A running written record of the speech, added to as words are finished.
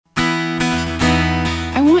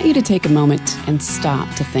want you to take a moment and stop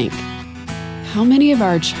to think. How many of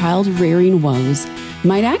our child-rearing woes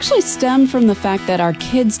might actually stem from the fact that our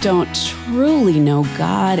kids don't truly know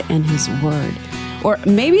God and His Word? Or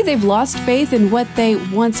maybe they've lost faith in what they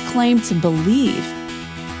once claimed to believe.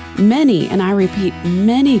 Many, and I repeat,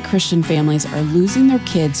 many Christian families are losing their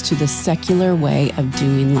kids to the secular way of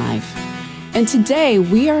doing life. And today,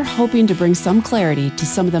 we are hoping to bring some clarity to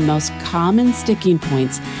some of the most common sticking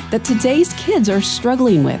points that today's kids are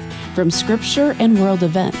struggling with from Scripture and world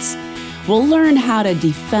events. We'll learn how to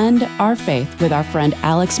defend our faith with our friend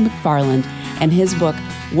Alex McFarland and his book,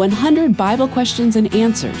 100 Bible Questions and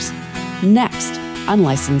Answers, next on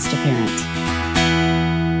Licensed to Parent.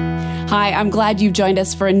 Hi, I'm glad you've joined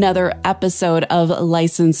us for another episode of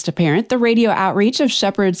Licensed to Parent, the radio outreach of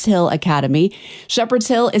Shepherd's Hill Academy. Shepherd's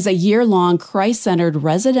Hill is a year-long Christ-centered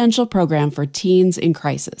residential program for teens in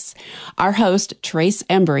crisis. Our host, Trace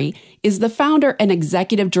Embry, is the founder and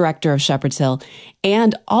executive director of Shepherd's Hill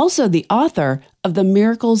and also the author of The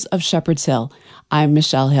Miracles of Shepherd's Hill. I'm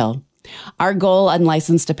Michelle Hill. Our goal on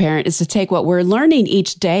Licensed to Parent is to take what we're learning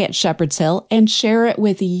each day at Shepherd's Hill and share it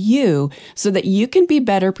with you so that you can be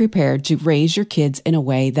better prepared to raise your kids in a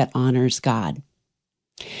way that honors God.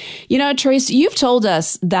 You know, Trace, you've told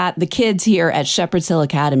us that the kids here at Shepherd's Hill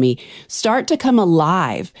Academy start to come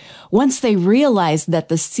alive once they realize that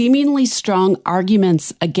the seemingly strong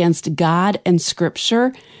arguments against God and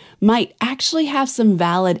Scripture might actually have some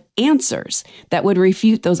valid answers that would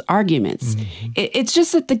refute those arguments. Mm-hmm. It's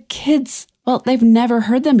just that the kids, well, they've never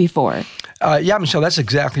heard them before. Yeah, Michelle, that's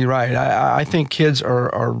exactly right. I think kids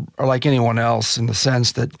are like anyone else in the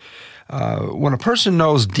sense that when a person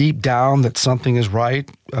knows deep down that something is right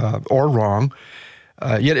or wrong,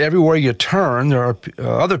 yet everywhere you turn, there are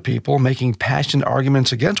other people making passionate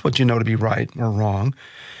arguments against what you know to be right or wrong,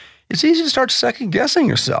 it's easy to start second-guessing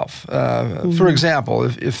yourself. For example,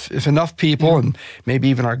 if enough people, and maybe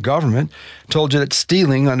even our government, told you that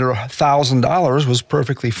stealing under $1,000 was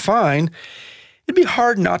perfectly fine, it'd be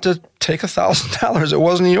hard not to take $1,000 that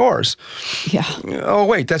wasn't yours. Yeah. Oh,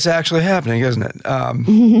 wait, that's actually happening, isn't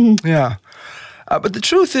it? Yeah. But the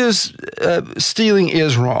truth is, stealing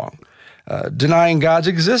is wrong. Denying God's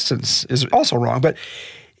existence is also wrong. But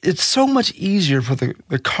it's so much easier for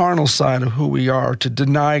the carnal side of who we are to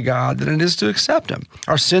deny God than it is to accept Him.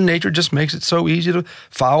 Our sin nature just makes it so easy to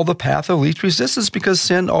follow the path of least resistance because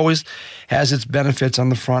sin always has its benefits on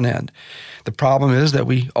the front end. The problem is that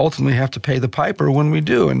we ultimately have to pay the piper when we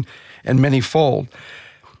do, and many-fold.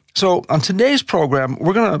 So on today's program,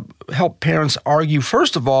 we're going to help parents argue,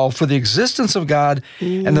 first of all, for the existence of God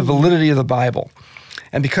and the validity of the Bible.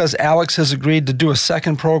 And because Alex has agreed to do a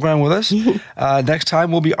second program with us, next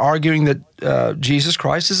time we'll be arguing that Jesus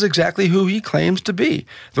Christ is exactly who He claims to be,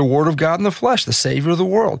 the Word of God in the flesh, the Savior of the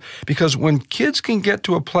world. Because when kids can get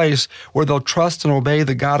to a place where they'll trust and obey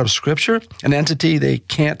the God of Scripture, an entity they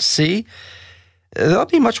can't see, they'll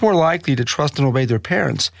be much more likely to trust and obey their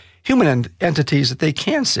parents, human entities that they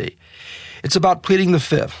can see. It's about pleading the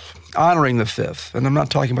fifth, honoring the fifth. And I'm not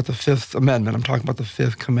talking about the Fifth Amendment. I'm talking about the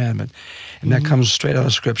Fifth Commandment. And that comes straight out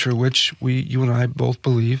of Scripture, which you and I both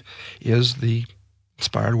believe is the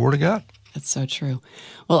inspired Word of God. That's so true.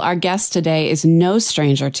 Well, our guest today is no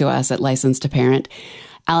stranger to us at Licensed to Parent.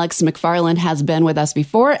 Alex McFarland has been with us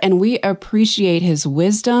before, and we appreciate his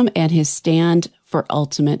wisdom and his stand for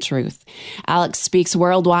ultimate truth. Alex speaks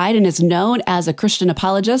worldwide and is known as a Christian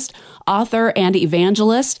apologist, author and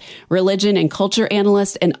evangelist, religion and culture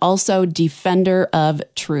analyst, and also defender of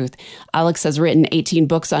truth. Alex has written 18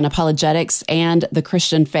 books on apologetics and the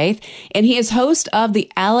Christian faith, and he is host of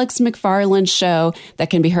the Alex McFarland Show that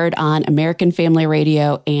can be heard on American Family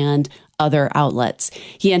Radio and other outlets.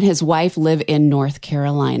 He and his wife live in North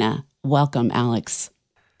Carolina. Welcome, Alex.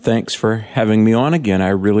 Thanks for having me on again. I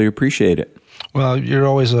really appreciate it. Well, you're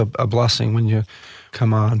always a blessing when you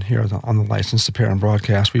come on here on the Licensed to Parent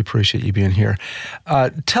broadcast. We appreciate you being here.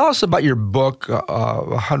 Tell us about your book,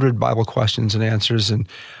 100 Bible Questions and Answers, and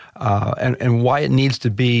why it needs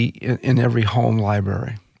to be in every home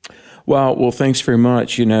library. Well, thanks very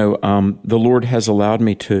much. You know, the Lord has allowed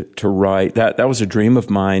me to write. That was a dream of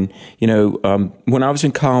mine. You know, when I was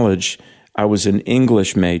in college, I was an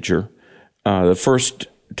English major. The first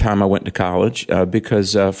time I went to college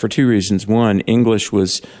because for two reasons. One, English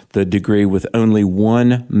was the degree with only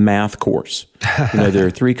one math course. You know, there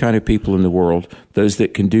are three kind of people in the world: those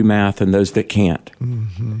that can do math and those that can't.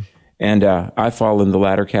 Mm-hmm. And I fall in the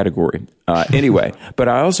latter category. Anyway, but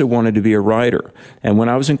I also wanted to be a writer. And when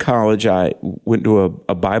I was in college, I went to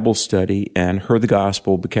a Bible study and heard the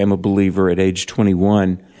gospel, became a believer at age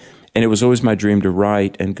 21. And it was always my dream to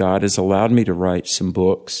write, and God has allowed me to write some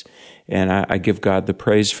books, and I give God the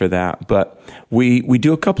praise for that. But we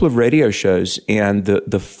do a couple of radio shows, and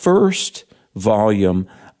the first volume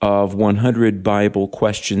of 100 Bible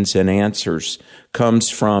Questions and Answers comes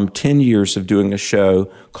from 10 years of doing a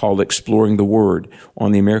show called Exploring the Word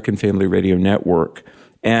on the American Family Radio Network.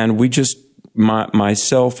 And we just,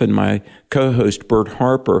 myself and my co-host Bert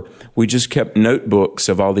Harper, we just kept notebooks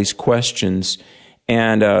of all these questions.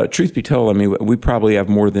 And truth be told, I mean, we probably have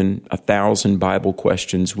more than 1,000 Bible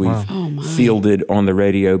questions we've fielded on the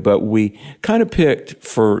radio. But we kind of picked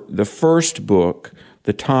for the first book,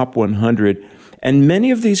 the top 100. And many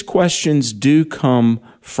of these questions do come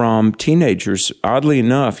from teenagers. Oddly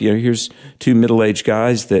enough, here's two middle-aged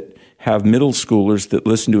guys that have middle schoolers that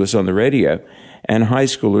listen to us on the radio, and high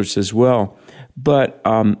schoolers as well. But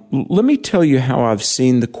let me tell you how I've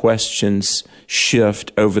seen the questions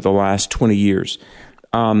shift over the last 20 years.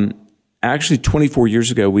 Actually, 24 years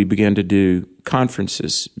ago, we began to do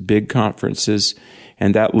conferences, big conferences,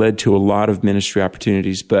 and that led to a lot of ministry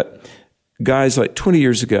opportunities. But guys, like 20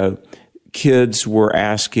 years ago, kids were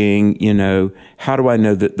asking, how do I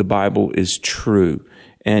know that the Bible is true?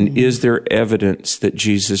 And is there evidence that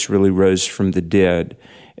Jesus really rose from the dead?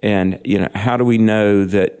 And, how do we know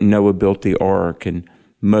that Noah built the ark and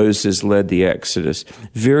Moses led the Exodus?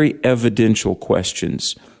 Very evidential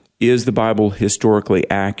questions. Is the Bible historically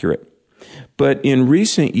accurate? But in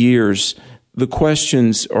recent years, the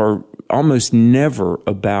questions are almost never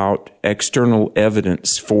about external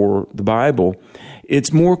evidence for the Bible.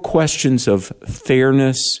 It's more questions of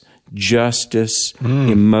fairness, justice,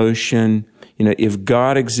 emotion. If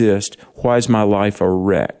God exists, why is my life a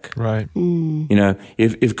wreck? Right.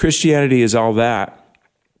 If Christianity is all that,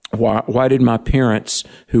 why did my parents,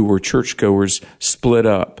 who were churchgoers, split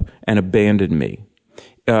up and abandon me?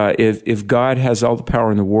 If God has all the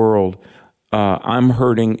power in the world, I'm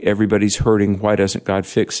hurting, everybody's hurting, why doesn't God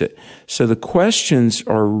fix it? So the questions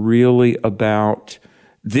are really about,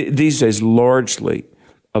 these days, largely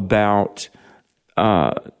about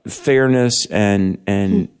fairness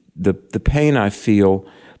and the pain I feel.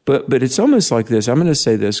 But it's almost like this. I'm going to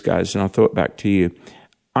say this, guys, and I'll throw it back to you.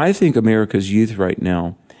 I think America's youth right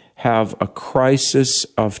now have a crisis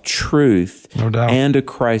of truth, no doubt, and a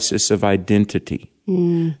crisis of identity.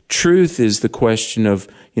 Truth is the question of,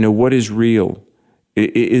 what is real?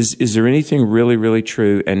 Is there anything really, really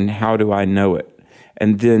true, and how do I know it?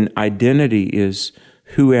 And then identity is,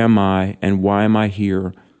 who am I, and why am I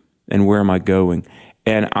here, and where am I going?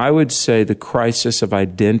 And I would say the crisis of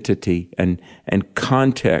identity and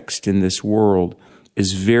context in this world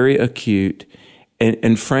is very acute.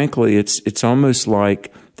 And frankly, it's almost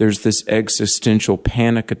like there's this existential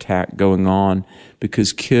panic attack going on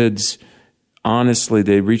because kids, honestly,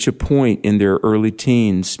 they reach a point in their early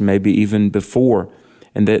teens, maybe even before,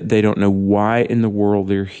 and that they don't know why in the world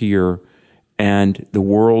they're here. And the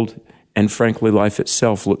world, and frankly, life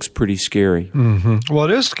itself looks pretty scary. Mm-hmm. Well,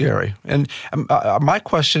 it is scary. And my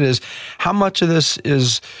question is, how much of this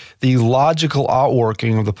is the logical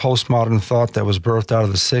outworking of the postmodern thought that was birthed out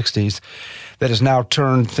of the 60s that has now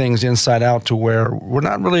turned things inside out to where we're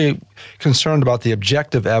not really concerned about the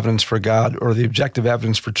objective evidence for God or the objective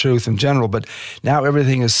evidence for truth in general, but now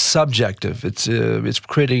everything is subjective. It's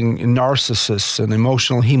creating narcissists and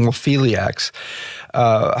emotional hemophiliacs.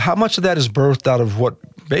 How much of that is birthed out of what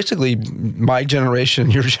basically my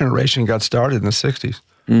generation, your generation got started in the 60s?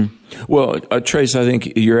 Well, Trace, I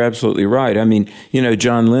think you're absolutely right. I mean,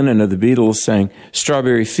 John Lennon of the Beatles saying,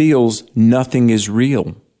 "Strawberry Fields, nothing is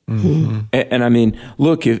real." Mm-hmm. And I mean,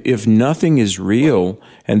 look, if nothing is real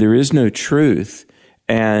and there is no truth,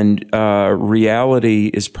 and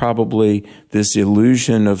reality is probably this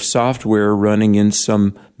illusion of software running in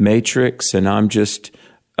some matrix, and I'm just,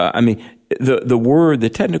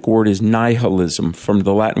 the technical word is nihilism, from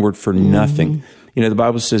the Latin word for nothing. The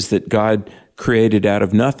Bible says that God created out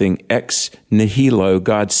of nothing, ex nihilo.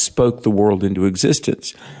 God spoke the world into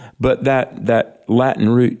existence. But that Latin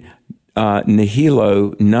root,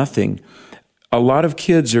 nihilo, nothing. A lot of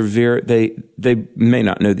kids are they may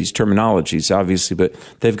not know these terminologies, obviously, but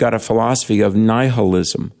they've got a philosophy of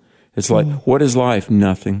nihilism. It's like, what is life?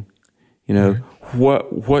 Nothing.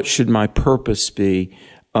 What should my purpose be?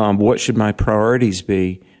 What should my priorities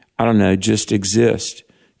be? I don't know, just exist.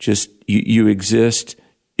 Just you exist,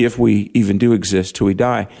 if we even do exist, till we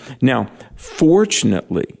die. Now,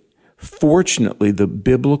 fortunately, the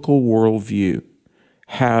biblical worldview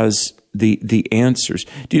has the answers.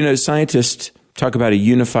 Do you know, scientists talk about a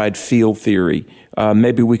unified field theory.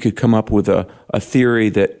 Maybe we could come up with a theory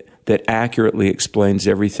that accurately explains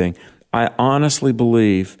everything. I honestly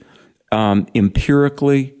believe,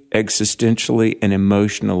 empirically, existentially and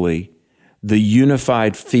emotionally, the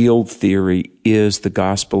unified field theory is the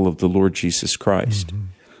gospel of the Lord Jesus Christ. Mm-hmm.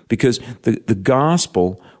 Because the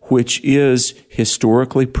gospel, which is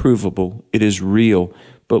historically provable, it is real.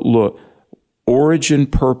 But look, origin,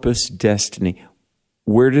 purpose, destiny.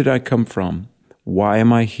 Where did I come from? Why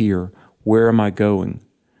am I here? Where am I going?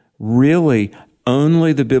 Really,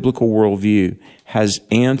 only the biblical worldview has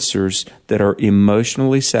answers that are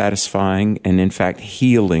emotionally satisfying and, in fact,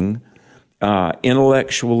 healing,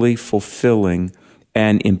 intellectually fulfilling,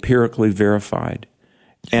 and empirically verified.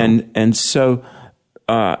 And so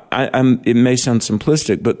it may sound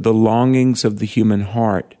simplistic, but the longings of the human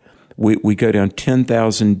heart, we go down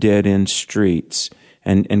 10,000 dead-end streets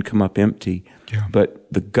and come up empty. Yeah.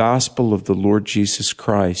 But the gospel of the Lord Jesus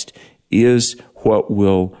Christ is what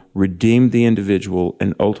will redeem the individual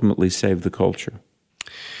and ultimately save the culture.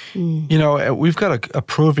 You know, we've got a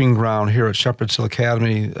proving ground here at Shepherd's Hill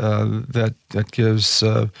Academy that gives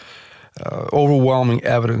overwhelming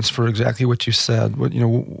evidence for exactly what you said.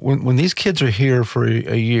 When these kids are here for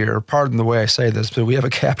a year, pardon the way I say this, but we have a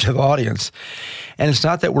captive audience. And it's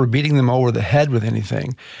not that we're beating them over the head with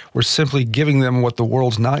anything. We're simply giving them what the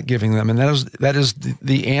world's not giving them. And that is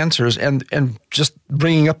the answers. And just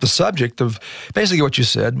bringing up the subject of basically what you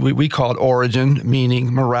said, we call it origin,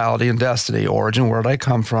 meaning, morality, and destiny. Origin, where did I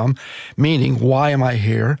come from? Meaning, why am I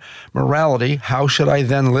here? Morality, how should I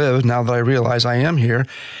then live now that I realize I am here?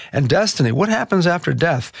 And destiny, what happens after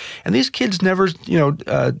death? And these kids never,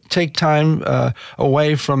 take time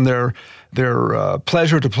away from their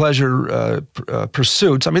pleasure-to-pleasure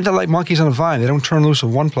pursuits. I mean, they're like monkeys on a vine. They don't turn loose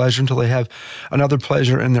of one pleasure until they have another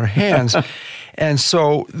pleasure in their hands. And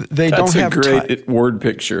so they don't have time. That's a great word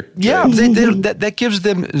picture. Yeah, that gives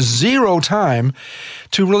them zero time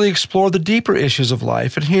to really explore the deeper issues of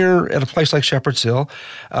life. And here at a place like Shepherd's Hill,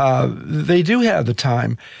 they do have the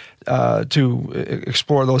time to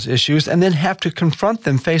explore those issues and then have to confront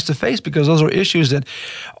them face to face, because those are issues that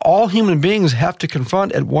all human beings have to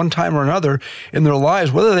confront at one time or another in their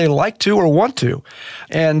lives, whether they like to or want to.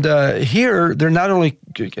 And here, they're not only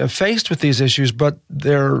faced with these issues, but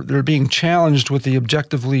they're being challenged with the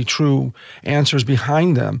objectively true answers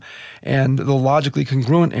behind them and the logically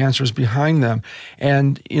congruent answers behind them.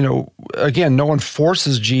 And, again, no one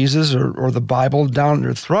forces Jesus or the Bible down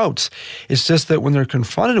their throats. It's just that when they're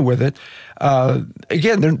confronted with it,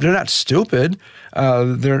 again, they're not stupid.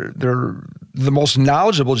 They're the most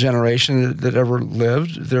knowledgeable generation that ever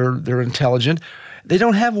lived. They're intelligent. They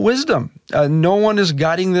don't have wisdom. No one is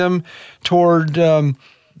guiding them toward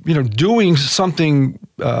doing something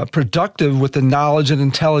productive with the knowledge and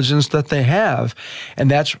intelligence that they have,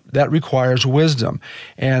 and that requires wisdom.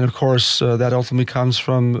 And of course, that ultimately comes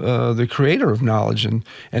from the Creator of knowledge and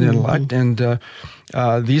intellect. And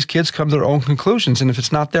these kids come to their own conclusions, and if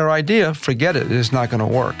it's not their idea, forget it. It's not going to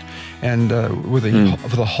work. And with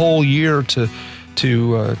a whole year to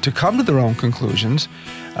come to their own conclusions,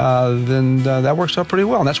 then that works out pretty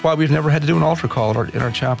well. And that's why we've never had to do an altar call in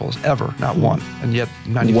our chapels, ever, not one. And yet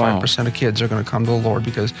 95% of kids are going to come to the Lord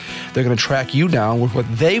because they're going to track you down with what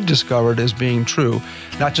they've discovered as being true,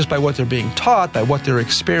 not just by what they're being taught, by what they're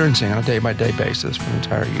experiencing on a day-by-day basis for an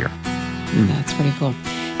entire year. That's pretty cool.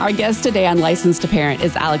 Our guest today on Licensed to Parent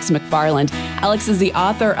is Alex McFarland. Alex is the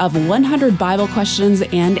author of 100 Bible Questions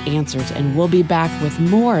and Answers, and we'll be back with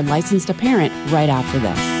more Licensed to Parent right after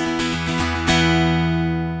this.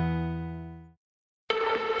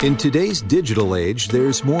 In today's digital age,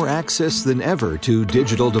 there's more access than ever to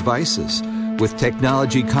digital devices. With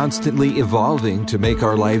technology constantly evolving to make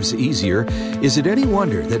our lives easier, is it any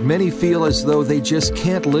wonder that many feel as though they just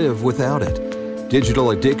can't live without it? Digital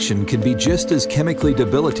addiction can be just as chemically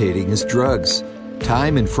debilitating as drugs.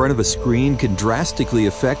 Time in front of a screen can drastically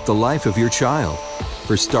affect the life of your child.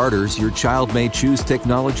 For starters, your child may choose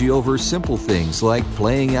technology over simple things like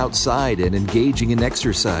playing outside and engaging in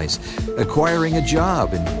exercise, acquiring a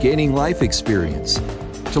job, and gaining life experience.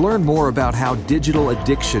 To learn more about how digital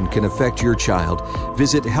addiction can affect your child,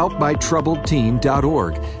 visit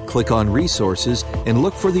helpmytroubledteen.org, click on Resources, and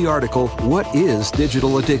look for the article, What is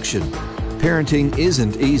Digital Addiction? Parenting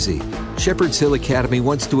isn't easy. Shepherd's Hill Academy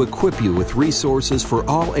wants to equip you with resources for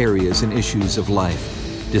all areas and issues of life.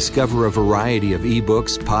 Discover a variety of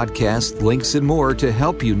ebooks, podcasts, links, and more to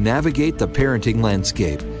help you navigate the parenting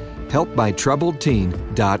landscape.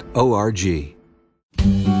 helpmytroubledteen.org.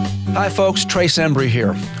 Hi folks, Trace Embry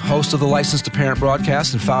here, host of the Licensed to Parent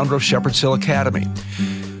broadcast and founder of Shepherd's Hill Academy.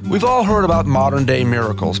 We've all heard about modern-day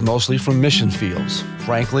miracles, mostly from mission fields.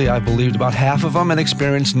 Frankly, I believed about half of them and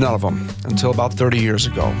experienced none of them until about 30 years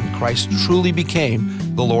ago, when Christ truly became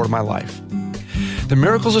the Lord of my life. The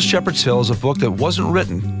Miracles of Shepherd's Hill is a book that wasn't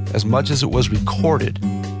written as much as it was recorded.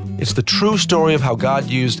 It's the true story of how God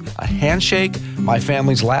used a handshake, my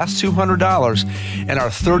family's last $200, and our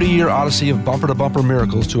 30-year odyssey of bumper-to-bumper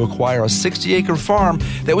miracles to acquire a 60-acre farm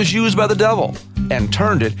that was used by the devil and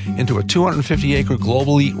turned it into a 250-acre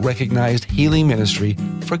globally recognized healing ministry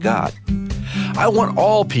for God. I want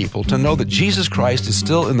all people to know that Jesus Christ is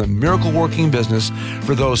still in the miracle-working business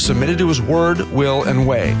for those submitted to His word, will, and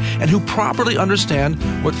way, and who properly understand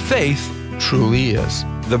what faith truly is.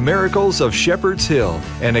 The Miracles of Shepherd's Hill,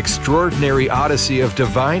 an extraordinary odyssey of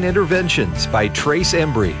divine interventions by Trace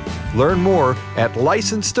Embry. Learn more at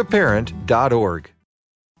licensedtoparent.org.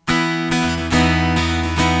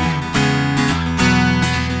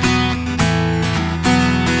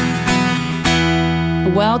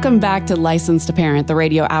 Welcome back to Licensed to Parent, the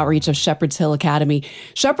radio outreach of Shepherd's Hill Academy.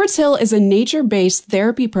 Shepherd's Hill is a nature-based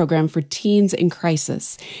therapy program for teens in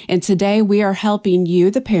crisis. And today we are helping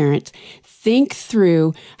you, the parent, think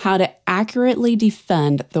through how to accurately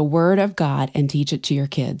defend the Word of God and teach it to your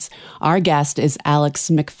kids. Our guest is Alex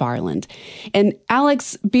McFarland. And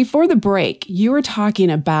Alex, before the break, you were talking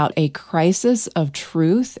about a crisis of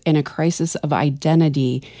truth and a crisis of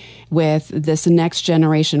identity with this next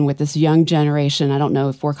generation, with this young generation. I don't know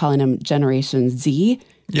if we're calling them Generation Z.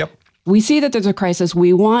 Yep. We see that there's a crisis.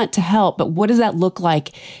 We want to help, but what does that look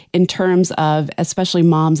like in terms of, especially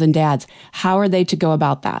moms and dads? How are they to go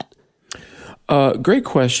about that? Great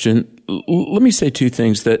question. Let me say two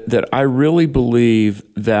things that I really believe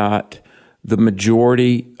that the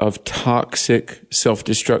majority of toxic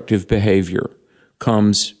self-destructive behavior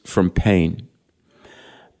comes from pain.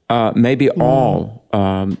 Maybe all,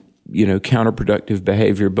 counterproductive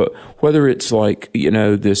behavior, but whether it's like,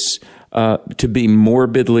 this, to be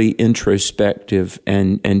morbidly introspective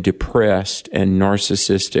and depressed and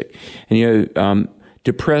narcissistic. And,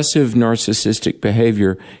 depressive narcissistic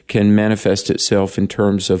behavior can manifest itself in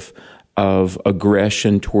terms of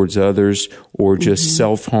aggression towards others or just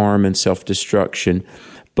self-harm and self-destruction.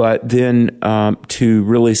 But then to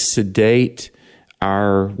really sedate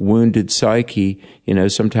our wounded psyche,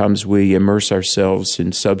 sometimes we immerse ourselves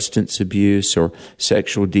in substance abuse or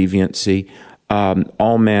sexual deviancy,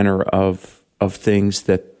 all manner of things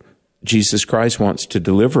that Jesus Christ wants to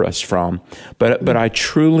deliver us from. But I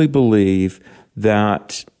truly believe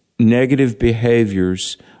that negative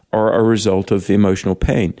behaviors are a result of emotional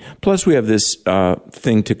pain. Plus, we have this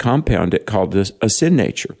thing to compound it called a sin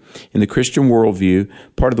nature. In the Christian worldview,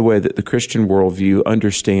 part of the way that the Christian worldview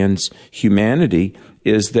understands humanity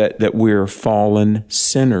is that we're fallen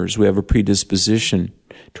sinners. We have a predisposition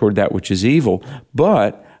toward that which is evil,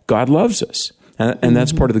 but God loves us. And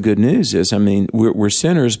that's part of the good news is, we're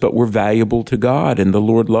sinners, but we're valuable to God, and the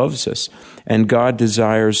Lord loves us. And God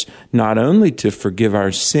desires not only to forgive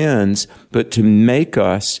our sins, but to make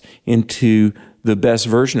us into the best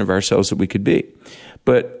version of ourselves that we could be.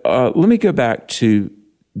 But let me go back to,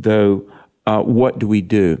 though, what do we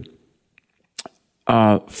do?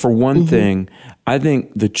 For one thing, I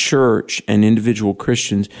think the church and individual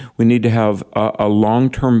Christians, we need to have a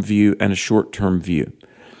long-term view and a short-term view.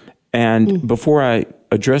 And before I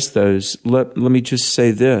address those, let me just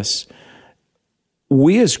say this.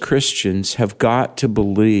 We as Christians have got to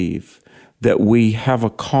believe that we have a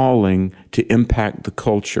calling to impact the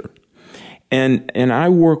culture. And I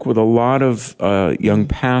work with a lot of young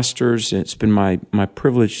pastors, and it's been my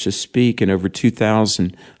privilege to speak in over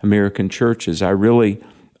 2,000 American churches. I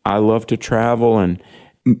love to travel, and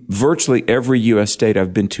virtually every U.S. state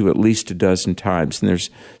I've been to at least a dozen times. And there's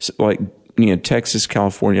Texas,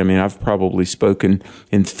 California. I've probably spoken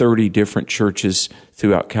in 30 different churches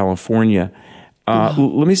throughout California.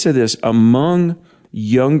 Let me say this. Among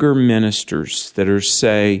younger ministers that are,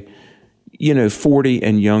 say, 40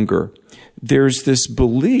 and younger, there's this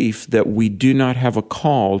belief that we do not have a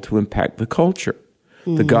call to impact the culture.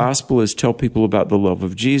 The gospel is tell people about the love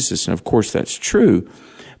of Jesus, and of course that's true.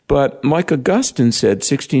 But like Augustine said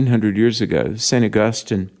 1,600 years ago, St.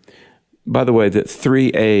 Augustine, by the way, the 3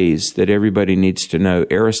 A's that everybody needs to know,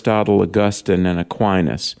 Aristotle, Augustine, and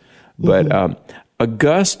Aquinas. But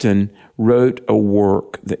Augustine wrote a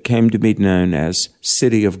work that came to be known as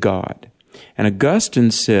City of God. And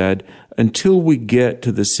Augustine said, until we get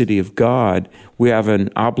to the city of God, we have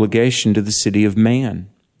an obligation to the city of man.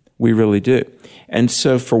 We really do. And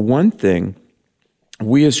so for one thing,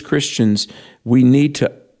 we as Christians, we need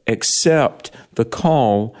to accept the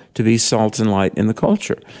call to be salt and light in the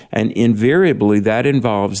culture. And invariably, that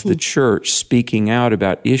involves the church speaking out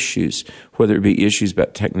about issues, whether it be issues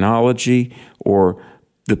about technology or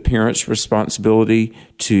the parents' responsibility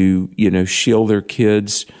to, shield their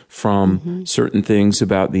kids from certain things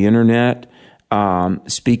about the internet,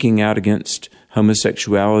 speaking out against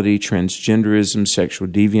homosexuality, transgenderism, sexual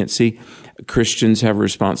deviancy. Christians have a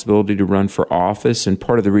responsibility to run for office, and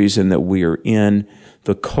part of the reason that we are in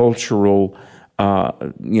the cultural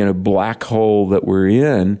black hole that we're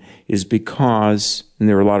in is because, and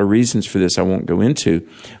there are a lot of reasons for this I won't go into,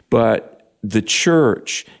 but the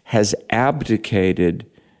church has abdicated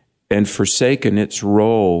and forsaken its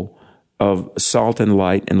role of salt and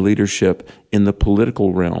light and leadership in the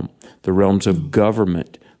political realm, the realms of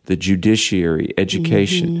government, the judiciary,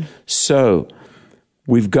 education. So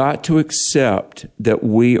we've got to accept that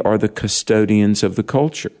we are the custodians of the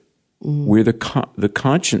culture. We're the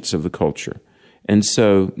conscience of the culture. And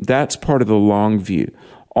so that's part of the long view.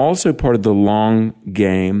 Also part of the long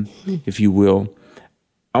game, if you will.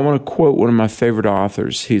 I want to quote one of my favorite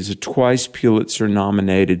authors. He's a twice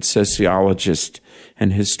Pulitzer-nominated sociologist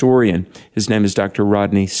and historian. His name is Dr.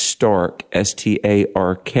 Rodney Stark,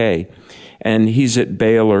 S-T-A-R-K. And he's at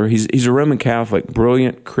Baylor. He's a Roman Catholic,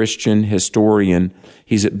 brilliant Christian historian.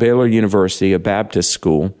 He's at Baylor University, a Baptist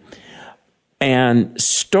school. And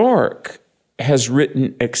Stark has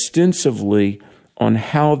written extensively on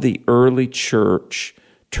how the early church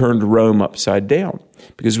turned Rome upside down.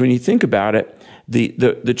 Because when you think about it,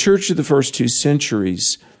 the church of the first 2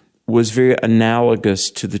 centuries was very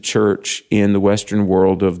analogous to the church in the Western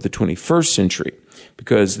world of the 21st century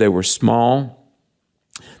because they were small,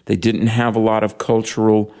 they didn't have a lot of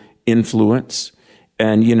cultural influence,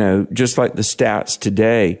 and, just like the stats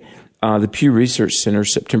today, the Pew Research Center,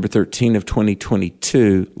 September 13 of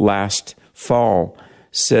 2022, last fall,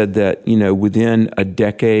 said that, within a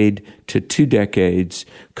decade to 2 decades,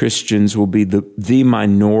 Christians will be the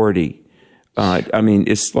minority.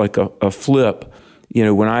 It's like a flip.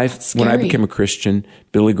 When I became a Christian,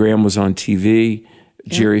 Billy Graham was on TV,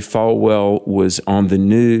 Jerry Falwell was on the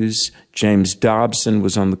news, James Dobson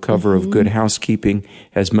was on the cover of Good Housekeeping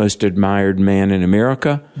as most admired man in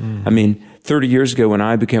America. 30 years ago when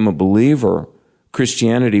I became a believer,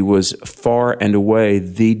 Christianity was far and away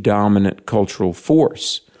the dominant cultural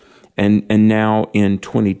force. And now in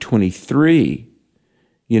 2023,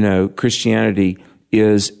 Christianity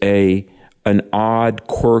is an odd,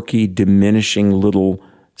 quirky, diminishing little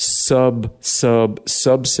subset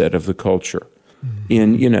of the culture.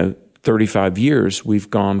 In 35 years, we've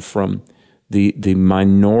gone from the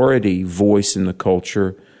minority voice in the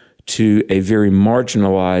culture to a very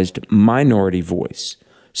marginalized minority voice.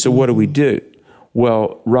 So what do we do?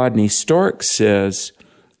 Well, Rodney Stark says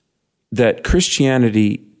that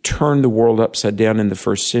Christianity turned the world upside down in the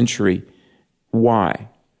first century. Why?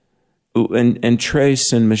 And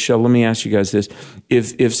Trace and Michelle, let me ask you guys this.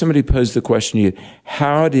 If somebody posed the question to you,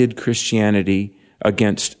 how did Christianity,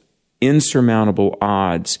 against insurmountable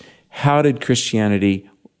odds, how did Christianity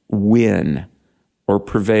win or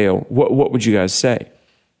prevail? What would you guys say?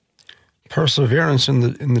 Perseverance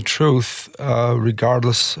in the truth,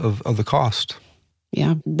 regardless of the cost.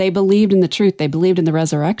 Yeah, they believed in the truth. They believed in the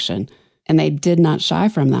resurrection, and they did not shy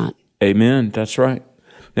from that. Amen. That's right.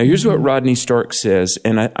 Now, here's what Rodney Stark says,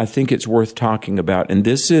 and I think it's worth talking about. And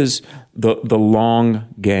this is the long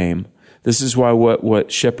game. This is why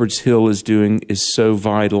what Shepherd's Hill is doing is so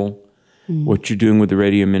vital, what you're doing with the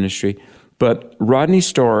radio ministry. But Rodney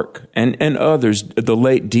Stark and others, the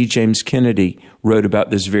late D. James Kennedy wrote about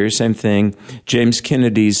this very same thing. James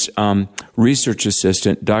Kennedy's research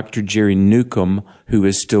assistant, Dr. Jerry Newcomb, who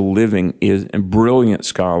is still living, is a brilliant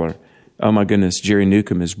scholar. Oh my goodness, Jerry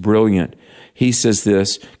Newcomb is brilliant. He says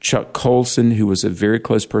this. Chuck Colson, who was a very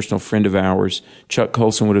close personal friend of ours, Chuck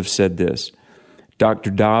Colson would have said this. Dr.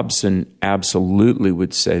 Dobson absolutely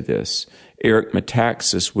would say this. Eric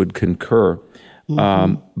Metaxas would concur.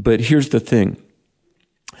 But here's the thing.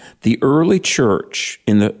 The early church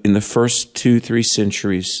in the first 2-3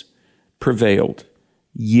 centuries prevailed.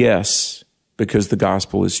 Yes, because the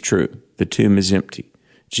gospel is true. The tomb is empty.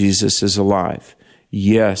 Jesus is alive.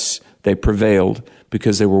 Yes, they prevailed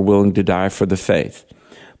because they were willing to die for the faith.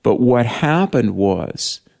 But what happened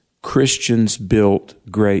was Christians built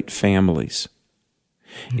great families.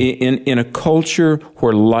 In a culture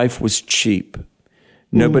where life was cheap,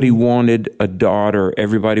 nobody wanted a daughter.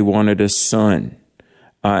 Everybody wanted a son.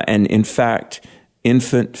 And in fact,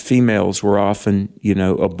 infant females were often,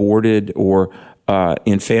 aborted or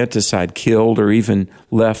infanticide, killed, or even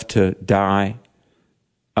left to die.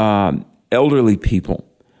 Elderly people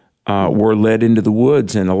were led into the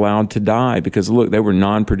woods and allowed to die because, look, they were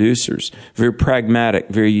non-producers, very pragmatic,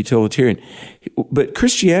 very utilitarian. But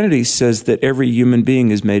Christianity says that every human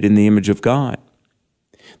being is made in the image of God.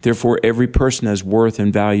 Therefore, every person has worth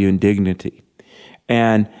and value and dignity.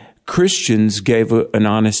 And Christians gave an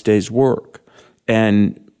honest day's work.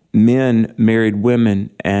 And men married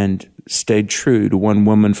women, and stayed true to one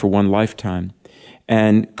woman for one lifetime.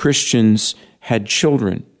 And Christians had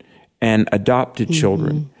children and adopted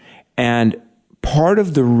children. And part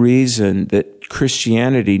of the reason that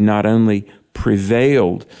Christianity not only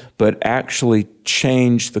prevailed, but actually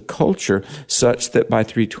changed the culture such that by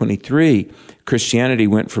 323, Christianity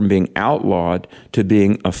went from being outlawed to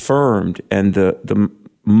being affirmed, and the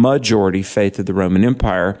majority faith of the Roman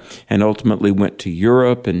Empire, and ultimately went to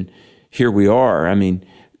Europe, and here we are. I mean,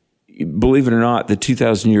 believe it or not, the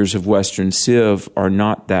 2,000 years of Western Civ are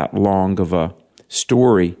not that long of a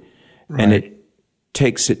story, and it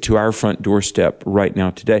takes it to our front doorstep right now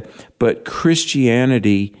today. But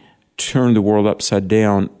Christianity turned the world upside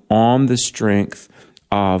down on the strength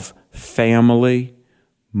of family,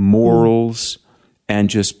 morals, and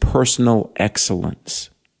just personal excellence.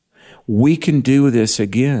 We can do this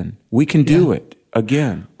again. We can do it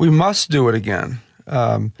again. We must do it again.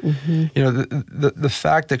 You know, the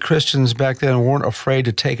fact that Christians back then weren't afraid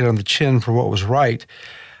to take it on the chin for what was right,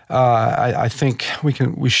 I think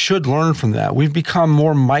we should learn from that. We've become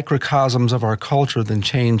more microcosms of our culture than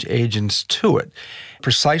change agents to it,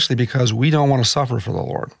 precisely because we don't want to suffer for the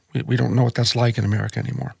Lord. We don't know what that's like in America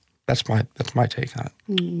anymore. That's my take on it.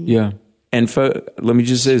 Yeah. And let me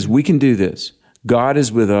just say this, we can do this. God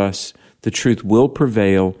is with us. The truth will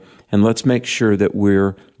prevail. And let's make sure that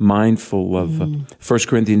we're mindful of 1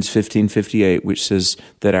 Corinthians 15:58, which says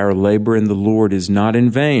that our labor in the Lord is not in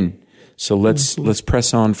vain. So let's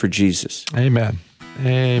press on for Jesus. Amen.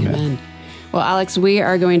 Amen. Well, Alex, we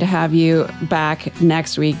are going to have you back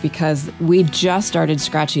next week because we just started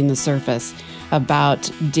scratching the surface about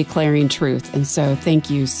declaring truth. And so thank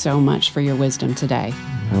you so much for your wisdom today.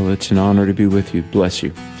 Well, it's an honor to be with you. Bless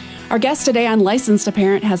you. Our guest today on Licensed to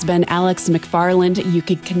Parent has been Alex McFarland. You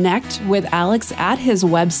can connect with Alex at his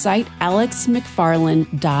website,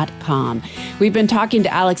 alexmcfarland.com. We've been talking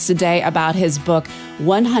to Alex today about his book,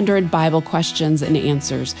 100 Bible Questions and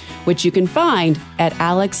Answers, which you can find at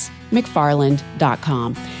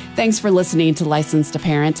alexmcfarland.com. Thanks for listening to Licensed to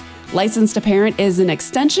Parent. Licensed to Parent is an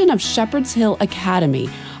extension of Shepherd's Hill Academy,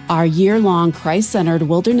 our year-long Christ-centered,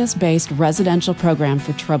 wilderness-based residential program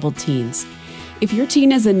for troubled teens. If your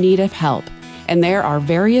teen is in need of help, and there are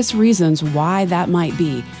various reasons why that might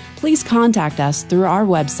be, please contact us through our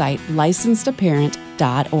website,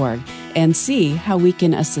 licensedtoparent.org, and see how we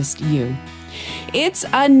can assist you. It's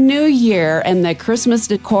a new year, and the Christmas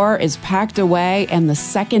decor is packed away, and the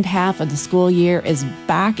second half of the school year is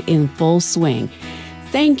back in full swing.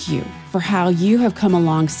 Thank you for how you have come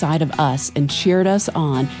alongside of us and cheered us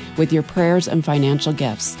on with your prayers and financial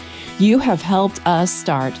gifts. You have helped us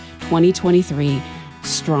start 2023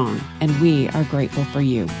 strong, and we are grateful for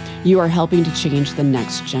you. You are helping to change the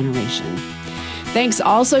next generation. Thanks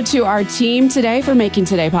also to our team today for making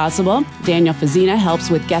today possible. Daniel Fazina helps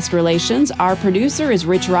with guest relations. Our producer is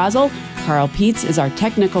Rich Rosel. Carl Peets is our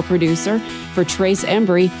technical producer. For Trace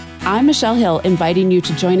Embry, I'm Michelle Hill, inviting you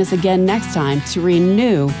to join us again next time to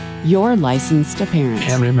renew your license to parent.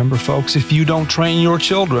 And remember, folks, if you don't train your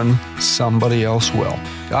children, somebody else will.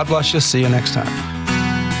 God bless you. See you next time.